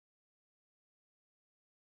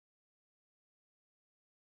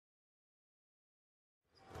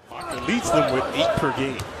leads them with 8 per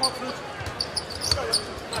game.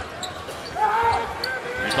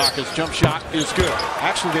 Ibaka's jump shot is good.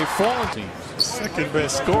 Actually, they've fallen teams. Second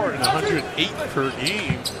best score in 108 per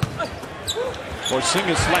game.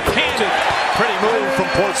 Porzingis left-handed. Pretty move from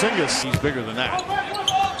Porzingis. He's bigger than that.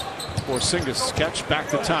 Porzingis catch back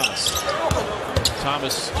to Thomas.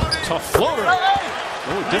 Thomas, tough floater.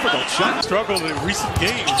 Oh, difficult shot. Struggled in recent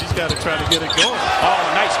games. He's got to try to get it going.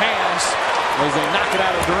 Oh, nice hands as they knock it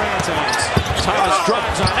out of Durant's hands. Thomas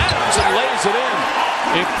drives on Adams and lays it in.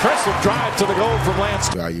 Impressive drive to the goal from Lance.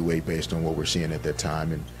 Evaluate based on what we're seeing at that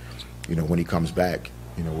time, and when he comes back,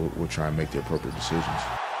 we'll try and make the appropriate decisions.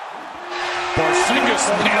 Porzingis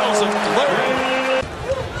nails it.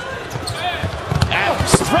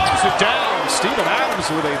 Adams throws it down. Steven Adams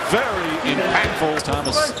with a very impactful.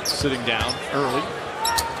 Thomas sitting down early.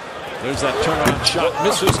 There's that turnaround shot.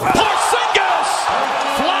 Misses. Porzingis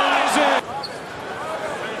flies in.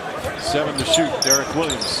 7 to shoot. Derek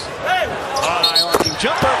Williams. High arcing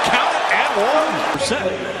jumper. Count it and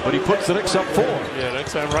 1%. But he puts the Knicks up 4. Yeah,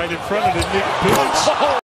 that's right in front of the Knicks bench.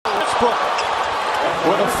 Westbrook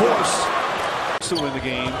with a force. Still in the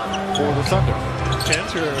game for the Thunder.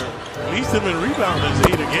 Cantor leads them in rebounding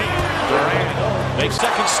 8 a game. Durant makes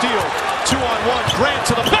second steal. 2-on-1. Grant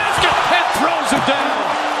to the basket and throws it down.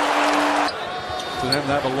 To them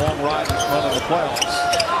to have a long run in the playoffs.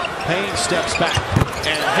 Payne steps back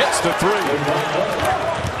and hits the 3.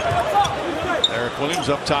 Eric Williams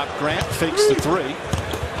up top. Grant fakes the 3.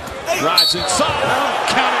 Drives inside.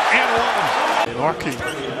 Count it and 1. And arcing.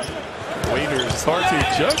 Waiter, it's hard to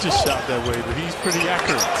judge a shot that way, but he's pretty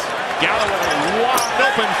accurate. Galloway wide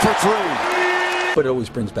open for 3. But it always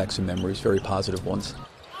brings back some memories, very positive ones.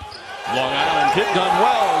 Long Island hit done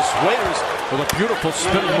well as Waiters with a beautiful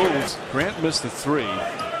spin move. Grant missed the 3.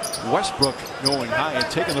 Westbrook going high and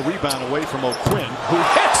taking the rebound away from O'Quinn, who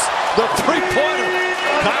hits the 3-pointer.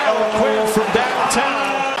 Kyle O'Quinn from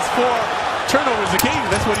downtown. 4 turnovers a game.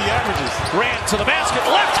 That's what he averages. Grant to the basket,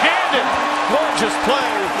 left-handed. Gorgeous play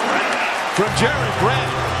from Jerry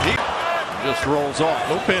Grant. He just rolls off.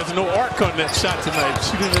 Lopez no arc on that shot tonight,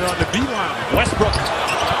 shooting it on the B-line. Westbrook.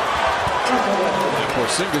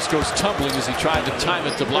 Porzingis goes tumbling as he tried to time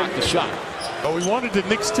it to block the shot. Well, we wanted the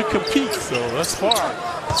Knicks to compete, so thus far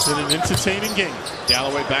it's been an entertaining game.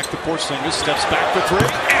 Galloway back to Porzingis, steps back for 3.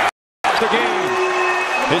 And the game.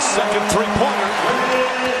 His second 3-pointer.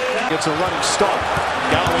 Gets a running start.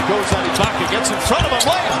 Galloway goes on Ibaka, gets in front of him.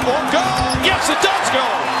 Layup won't go. Yes, it does go.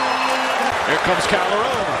 Here comes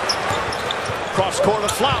Calderon. Cross court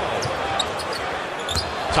of Flower.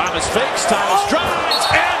 Thomas fakes, Thomas drives,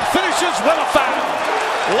 and finishes with a foul.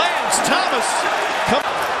 Lance Thomas.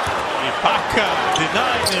 Ibaka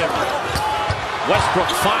denied him. Westbrook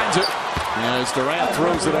finds it as Durant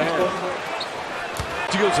throws it ahead.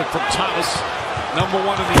 Steals it from Thomas. #1 in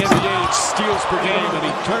the NBA in steals per game, and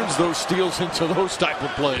he turns those steals into those type of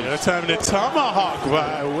plays. That time the tomahawk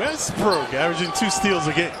by Westbrook, averaging 2 steals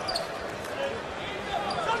a game.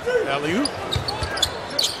 Alley-oop.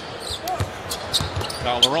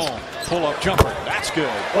 Calderon, pull-up jumper. That's good.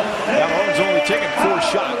 Calderon's only taken 4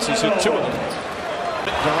 shots. He's hit 2 of them.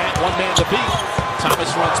 Durant, one man to beat.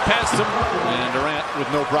 Thomas runs past him, and Durant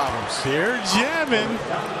with no problems. They're jamming.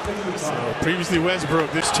 So previously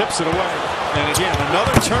Westbrook, this tips it away. And again,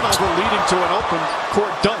 another turnover leading to an open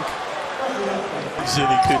court dunk.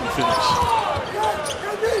 He couldn't finish.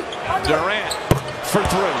 Durant for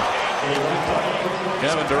 3.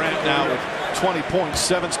 Kevin Durant now with 20 points,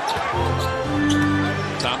 7.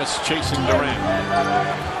 Thomas chasing Durant.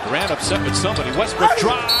 Durant upset with somebody. Westbrook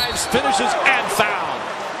drives, finishes, and foul.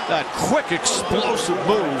 That quick, explosive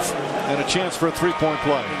move, and a chance for a 3-point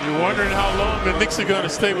play. You're wondering how long the Knicks are going to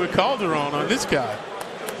stay with Calderon on this guy.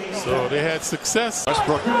 So they had success.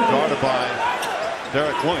 Westbrook guarded by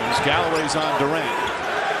Derek Williams. Galloway's on Durant.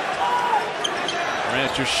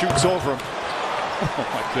 Durant just shoots over him. Oh,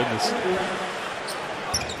 my goodness.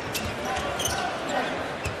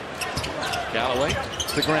 Galloway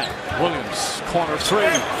to Grant. Williams, corner 3.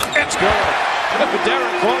 It's good.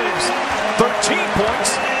 Derek Williams, 13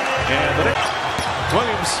 points. And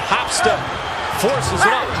Williams, hop step, forces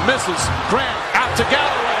it up, misses. Grant out to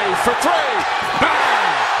Galloway for 3. Bang!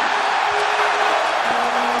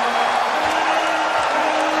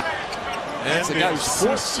 And the guy's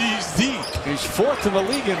 4th deep. He's 4th in the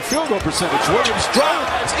league in field goal percentage. Williams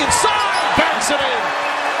drives inside, banks it in.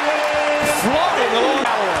 Floating along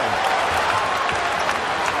Galloway.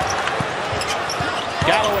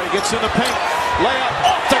 Galloway gets in the paint. Layup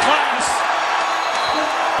off the glass.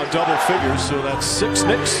 Double figures, so that's 6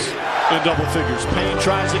 Knicks in double figures. Payne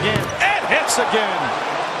tries again and hits again.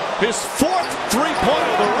 His 4th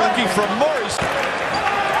three-pointer, the rookie from Maurice.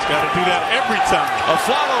 He's got to do that every time.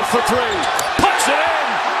 Aflalo for three. Puts it in.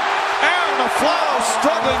 Aaron Aflalo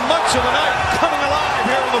struggling much of the night, coming alive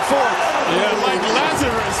here in the fourth. Yeah, like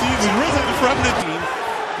Lazarus, he's risen from the team.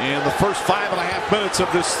 In the first 5.5 minutes of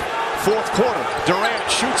this fourth quarter, Durant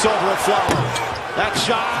shoots over Aflalo. That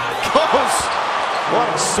shot goes. What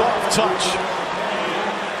a soft touch.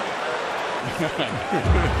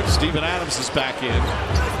 Steven Adams is back in.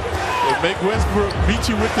 They make Westbrook beat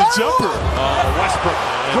you with the jumper. Westbrook,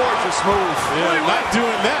 gorgeous move. Yeah, not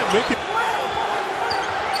doing that. Make it.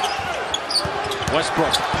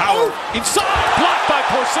 Westbrook, power inside, blocked by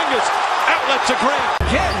Porzingis. Outlet to Grant.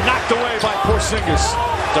 Again, knocked away by Porzingis.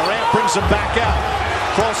 Durant brings him back out.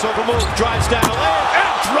 Crossover move, drives down the lane,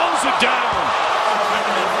 and throws it down.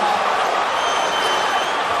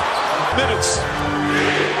 Minutes.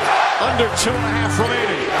 Under 2.5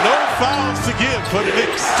 remaining. No fouls to give for the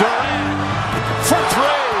Knicks. Durant for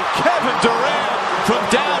three. Kevin Durant from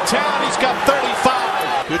downtown. He's got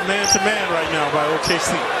 35. Good man-to-man right now by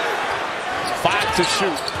OKC. 5 to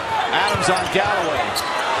shoot. Adams on Galloway.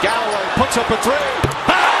 Galloway puts up a three.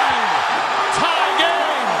 Bang! Tie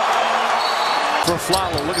game. For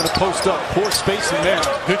Aflalo, looking to post up. Poor spacing there.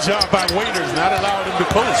 Good job by Waiters, not allowing him to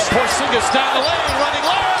post. Porzingis down the lane, running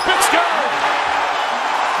layup. It's good.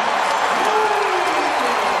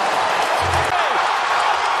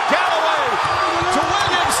 Galloway to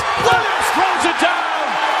Williams. Williams throws it down.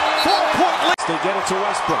 4-point lead. They get it to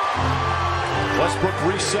Westbrook. Westbrook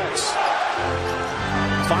resets.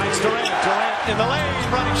 Finds Durant. Durant in the lane.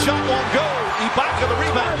 Running shot won't go. Ibaka the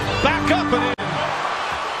rebound. Back up and in.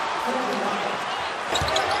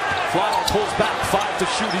 Aflalo pulls back. 5 to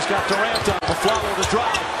shoot. He's got Durant up. Aflalo to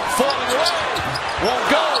drive. Falling away. Won't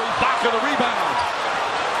go. Ibaka the rebound.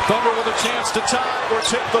 Thunder with a chance to tie or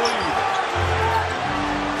take the lead.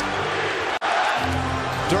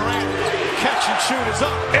 Durant. Catch and shoot is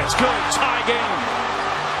up. It's good. Tie game.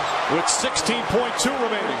 With 16.2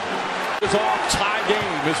 remaining. Is off, tie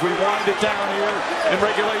game as we wind it down here in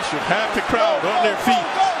regulation. Half the crowd on their feet.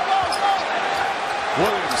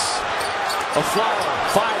 Williams. Aflalo,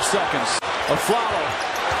 5 seconds. Aflalo,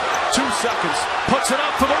 2 seconds. Puts it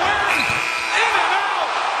up for the win. In and out.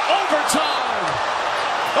 Overtime.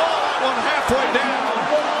 Oh, that one halfway down.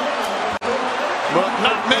 But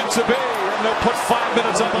not meant to be. And they'll put 5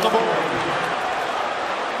 minutes up on the board.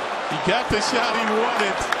 He got the shot he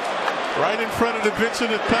wanted. Right in front of the bench of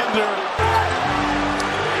the Thunder.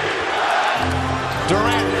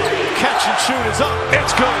 Durant, catch and shoot is up.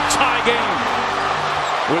 It's good. Tie game.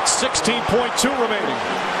 With 16.2 remaining.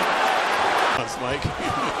 That's Mike.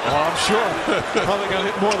 Oh, I'm sure. Probably got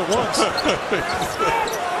hit more than once.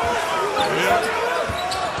 Yeah.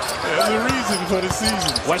 There's a reason for the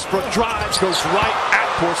season. Westbrook drives, goes right at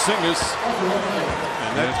Porzingis.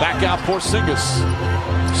 And then back out Porzingis.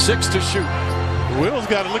 6 to shoot. Will's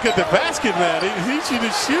got to look at the basket, man. He needs you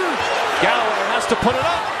to shoot. Galloway has to put it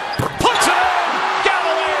up. Puts it in!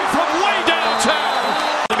 Galloway from way downtown.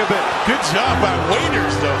 A bit. Good job by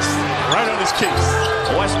Waiters, though. Right on his case.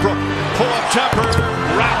 Westbrook, pull-up jumper,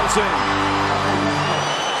 rousing.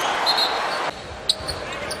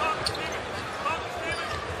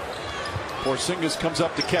 Porzingis comes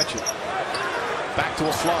up to catch it. Back to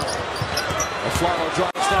Aflalo. Aflalo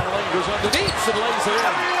drives down the lane, goes underneath and lays it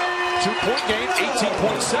in. 2-point game,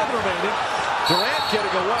 18.7 remaining. Durant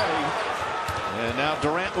getting away. And now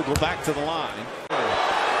Durant will go back to the line.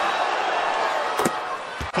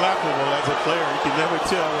 Clappable as a player. You can never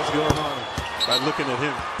tell what's going on by looking at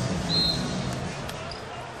him.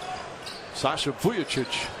 Sasha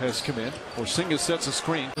Vujacic has come in. Porzingis sets a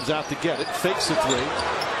screen. Comes out to get it. Fakes a three.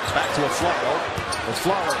 Back to Aflalo.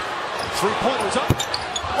 Aflalo. 3-pointers up.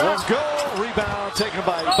 Won't go. Rebound taken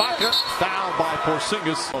by Ibaka. Fouled by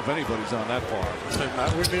Porzingis. If anybody's on that far.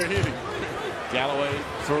 Not when they're hitting. Galloway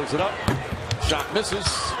throws it up. Shot misses.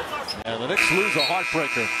 And the Knicks lose a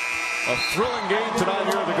heartbreaker. A thrilling game tonight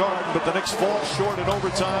here at the Garden, but the Knicks fall short in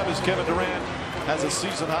overtime as Kevin Durant has a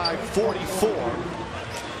season high 44.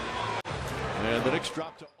 And the Knicks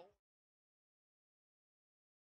drop to